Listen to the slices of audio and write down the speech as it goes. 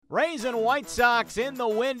Rays and White Sox in the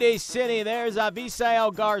Windy City. There's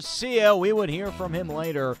Avisail Garcia. We would hear from him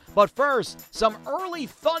later. But first, some early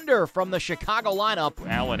thunder from the Chicago lineup.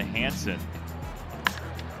 Alan Hansen.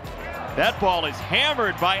 That ball is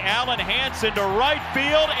hammered by Alan Hansen to right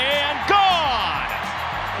field and gone!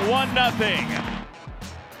 1-0.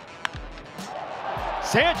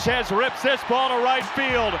 Sanchez rips this ball to right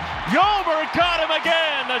field. Yolmer got him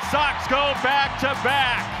again. The Sox go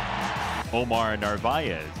back-to-back. Omar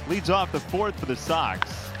Narvaez leads off the fourth for the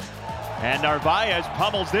Sox. And Narvaez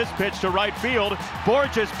pummels this pitch to right field.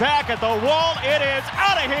 Borges back at the wall. It is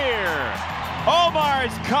out of here.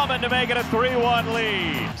 Omar's coming to make it a 3-1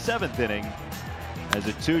 lead. Seventh inning as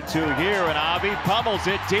a 2-2 here, and Avi pummels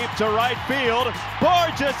it deep to right field.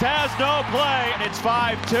 Borges has no play, and it's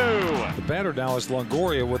 5-2. The batter now is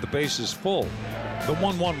Longoria with the bases full. The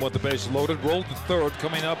 1-1 with the bases loaded, rolled to third,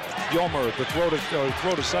 coming up Yolmer, the throw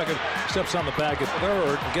to second, steps on the bag at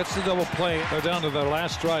third, gets the double play. They're down to their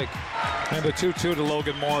last strike. And the 2-2 to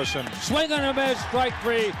Logan Morrison. Swing on a miss, strike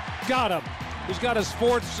three, got him. He's got his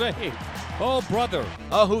fourth save. Oh, brother.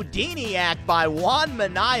 A Houdini act by Juan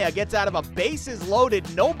Minaya gets out of a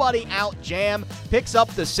bases-loaded, nobody-out jam, picks up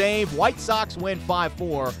the save. White Sox win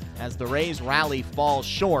 5-4 as the Rays rally falls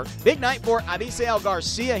short. Big night for Avisail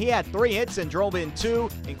Garcia. He had 3 hits and drove in 2,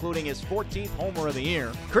 including his 14th homer of the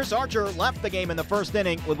year. Chris Archer left the game in the first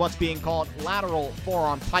inning with what's being called lateral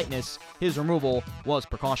forearm tightness. His removal was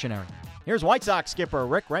precautionary. Here's White Sox skipper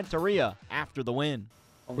Rick Renteria after the win.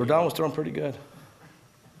 Rodon was throwing pretty good.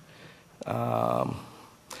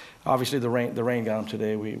 Obviously the rain got him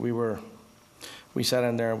today. We sat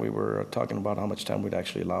in there and we were talking about how much time we'd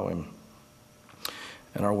actually allow him,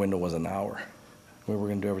 and our window was an hour. We were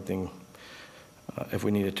going to do everything if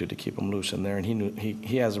we needed to keep him loose in there, and he knew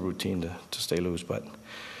he has a routine to stay loose. But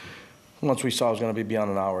once we saw it was going to be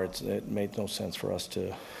beyond an hour, it made no sense for us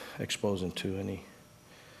to expose him to any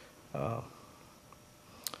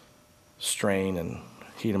strain and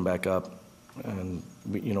heat him back up. And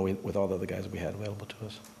with all the other guys we had available to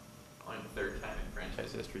us. Only the third time in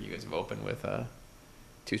franchise history you guys have opened with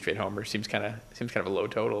 2 straight homers. Seems kind of a low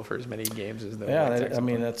total for as many games as the. Yeah, I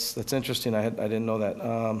mean that's interesting. I didn't know that.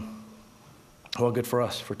 Well, good for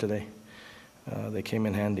us for today. They came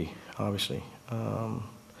in handy, obviously,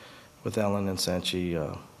 with Alan and Sanchi.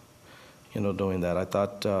 Doing that. I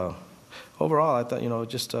thought overall,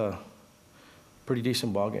 just a pretty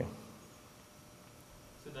decent ball game.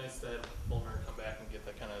 Is it nice that Fulmer come back and get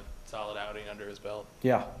that kind of solid outing under his belt?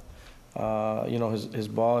 Yeah. His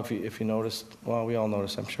ball, if you noticed, well, we all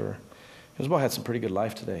noticed, I'm sure. His ball had some pretty good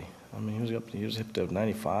life today. I mean, he was hit to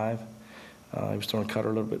 95. He was throwing cutter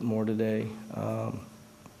a little bit more today. I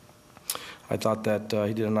thought that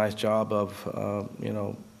he did a nice job of,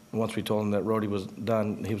 once we told him that Rhodey was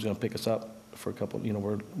done, he was going to pick us up for a couple.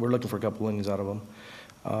 We're looking for a couple innings out of him.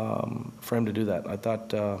 For him to do that, I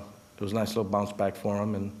thought it was a nice little bounce back for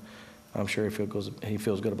him, and I'm sure he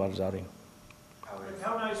feels good about his outing.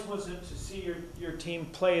 How nice was it to see your team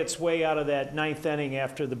play its way out of that 9th inning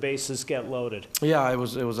after the bases get loaded? Yeah, it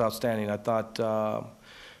was outstanding. I thought,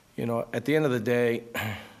 at the end of the day,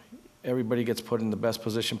 everybody gets put in the best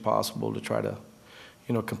position possible to try to,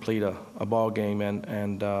 complete a ball game.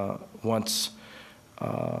 And once,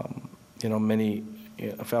 many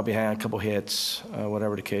fell behind, a couple hits,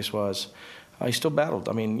 whatever the case was. He still battled.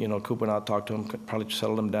 I mean, Cooper and I talked to him, probably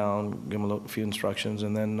settled him down, give him a few instructions,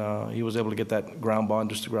 and then he was able to get that ground ball,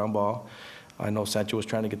 just a ground ball. I know Sancho was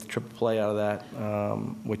trying to get the triple play out of that,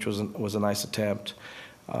 which was a nice attempt.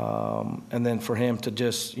 And then for him to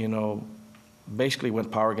just, basically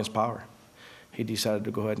went power against power. He decided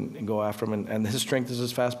to go ahead and go after him, and his strength is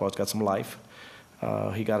his fastball. It's got some life.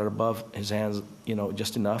 He got it above his hands,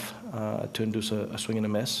 just enough to induce a swing and a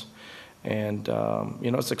miss. And,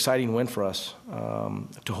 it's an exciting win for us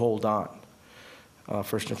to hold on,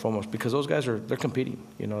 first and foremost, because those guys they're competing.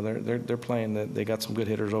 They're playing. They got some good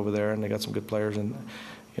hitters over there, and they got some good players. And,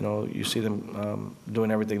 you see them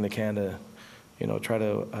doing everything they can to, try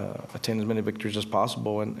to attain as many victories as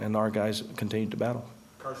possible, and our guys continue to battle.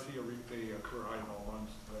 Garcia reached a career high in home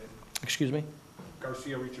runs today. Excuse me?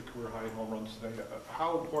 Garcia reached a career high in home runs today.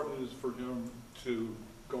 How important is it for him to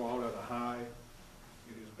go out at a high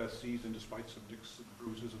in his best season despite some nicks and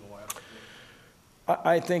bruises in the last year?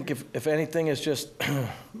 I think if anything, it's just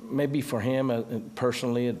maybe for him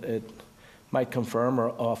personally, it might confirm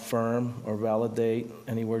or affirm or validate,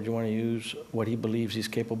 any word you want to use, what he believes he's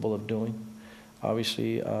capable of doing.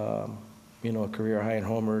 Obviously, a career high in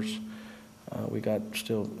homers. We got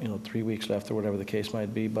still, 3 weeks left or whatever the case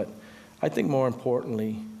might be. But I think more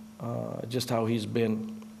importantly, just how he's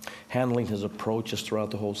been handling his approaches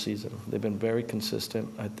throughout the whole season. They've been very consistent.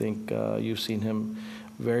 I think you've seen him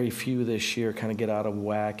very few this year kind of get out of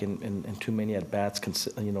whack and too many at-bats,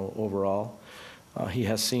 overall. He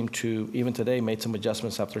has seemed to, even today, made some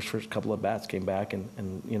adjustments after his first couple of bats, came back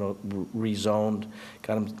and rezoned,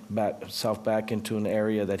 got himself back into an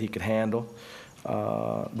area that he could handle.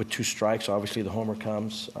 With 2 strikes, obviously the homer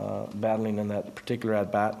comes, battling in that particular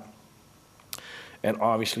at-bat. And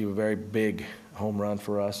obviously a very big home run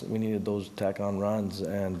for us. We needed those tack-on runs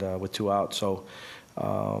and with 2 outs. So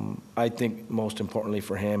I think most importantly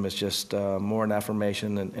for him is just more an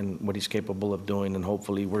affirmation and what he's capable of doing, and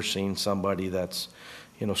hopefully we're seeing somebody that's,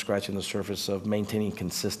 scratching the surface of maintaining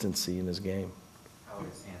consistency in his game. How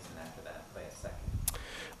was Hanson after that play a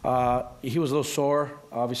second? He was a little sore.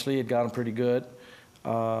 Obviously, it got him pretty good.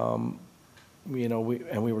 We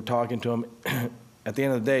were talking to him. At the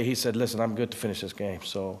end of the day, he said, "Listen, I'm good to finish this game."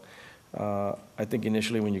 So I think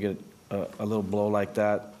initially when you get a little blow like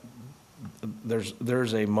that,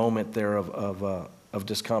 there's a moment there of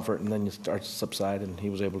discomfort, and then you start to subside, and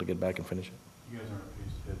he was able to get back and finish it. You guys aren't a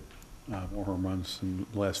pace to hit more home runs in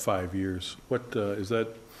the last 5 years. What is that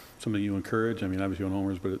something you encourage? I mean, obviously on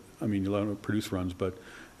homers, but you allow to produce runs, but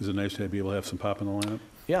is it nice to be able to have some pop in the lineup?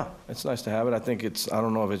 Yeah, it's nice to have it. I think I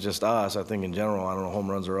don't know if it's just us. I think in general, I don't know,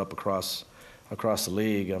 home runs are up across the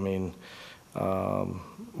league. I mean,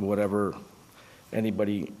 whatever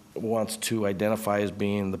anybody wants to identify as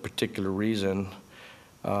being the particular reason,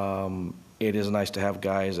 it is nice to have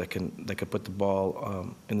guys that can put the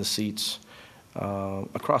ball in the seats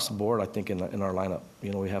across the board. I think in our lineup,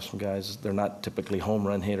 we have some guys. They're not typically home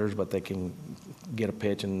run hitters, but they can get a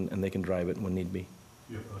pitch and they can drive it when need be.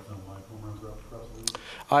 Do you have thoughts on why home runs are up across the league?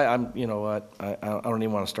 I don't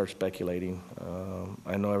even want to start speculating.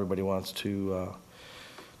 I know everybody wants to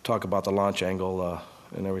talk about the launch angle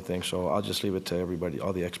and everything, so I'll just leave it to everybody,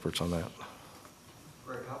 all the experts on that.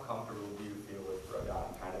 Greg, how comfortable do you feel with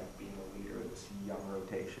Rodon kind of being the leader of this young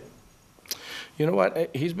rotation? You know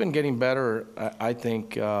what? He's been getting better. I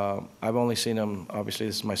think I've only seen him, obviously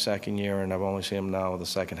this is my second year, and I've only seen him now the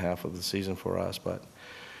second half of the season for us, but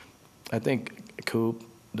I think Coop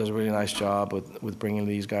does a really nice job with bringing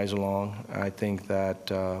these guys along. I think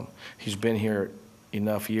that he's been here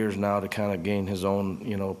enough years now to kind of gain his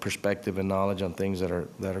own, perspective and knowledge on things that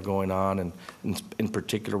are going on, and in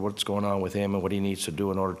particular what's going on with him and what he needs to do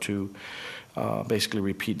in order to basically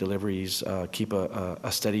repeat deliveries, keep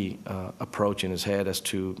a steady approach in his head as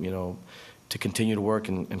to, to continue to work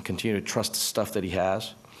and continue to trust the stuff that he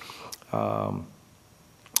has.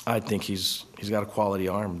 I think he's got a quality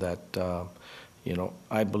arm that,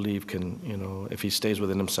 I believe can, if he stays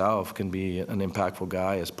within himself, can be an impactful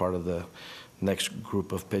guy as part of the next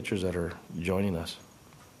group of pitchers that are joining us.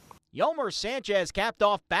 Yolmer Sanchez capped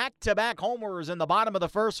off back-to-back homers in the bottom of the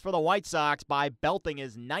first for the White Sox by belting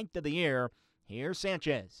his 9th of the year. Here's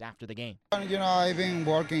Sanchez after the game. I've been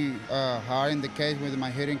working hard in the cage with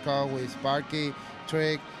my hitting coach, with Sparky,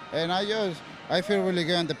 Trick, and I feel really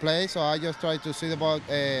good on the play, so I just try to see the ball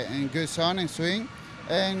in good zone and swing,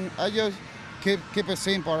 and I just keep it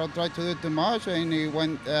simple. I don't try to do too much, and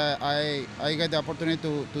when I get the opportunity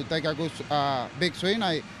to take a good big swing,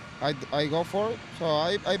 I go for it. So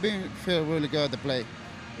I've been feel really good at the play.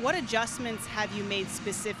 What adjustments have you made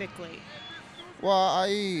specifically? Well,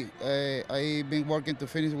 I've been working to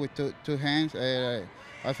finish with two hands.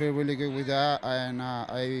 I feel really good with that, and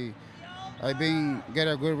I've been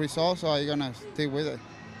getting a good result, so I'm gonna stick with it.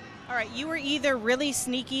 All right, you were either really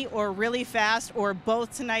sneaky or really fast, or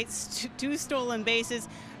both tonight, 2 stolen bases.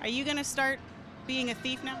 Are you going to start being a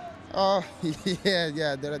thief now? Oh,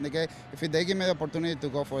 yeah. If they give me the opportunity to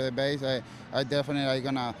go for the base, I definitely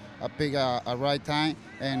going to pick a right time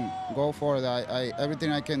and go for it.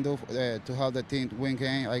 Everything I can do to help the team win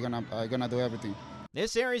game, I'm gonna do everything.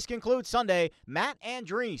 This series concludes Sunday. Matt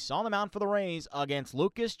Andriese on the mound for the Rays against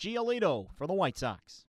Lucas Giolito for the White Sox.